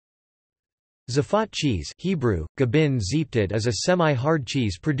Tzfat cheese Hebrew, gabin ziptit is a semi-hard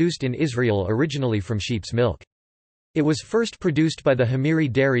cheese produced in Israel originally from sheep's milk. It was first produced by the Hamiri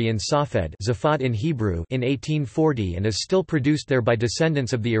dairy in Safed Tzfat in Hebrew in 1840 and is still produced there by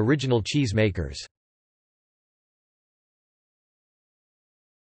descendants of the original cheese makers.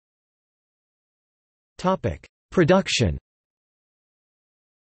 Production.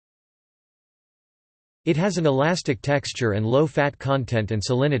 It has an elastic texture and low fat content and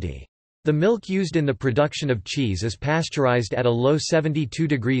salinity. The milk used in the production of cheese is pasteurized at a low 72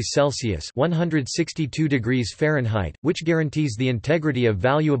 degrees Celsius (162 degrees Fahrenheit), which guarantees the integrity of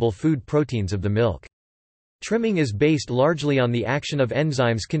valuable food proteins of the milk. Trimming is based largely on the action of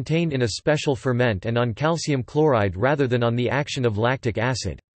enzymes contained in a special ferment and on calcium chloride rather than on the action of lactic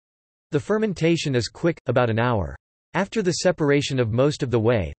acid. The fermentation is quick, about an hour. After the separation of most of the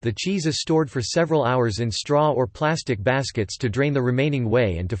whey, the cheese is stored for several hours in straw or plastic baskets to drain the remaining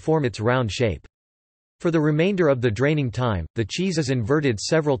whey and to form its round shape. For the remainder of the draining time, the cheese is inverted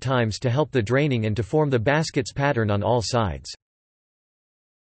several times to help the draining and to form the basket's pattern on all sides.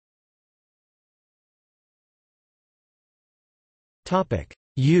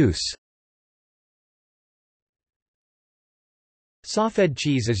 Use. Safed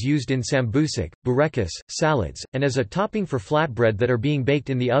cheese is used in sambusak, burekas, salads, and as a topping for flatbread that are being baked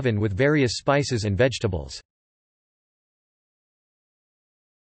in the oven with various spices and vegetables.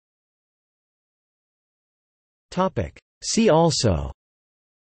 See also: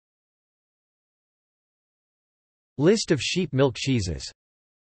 List of sheep milk cheeses.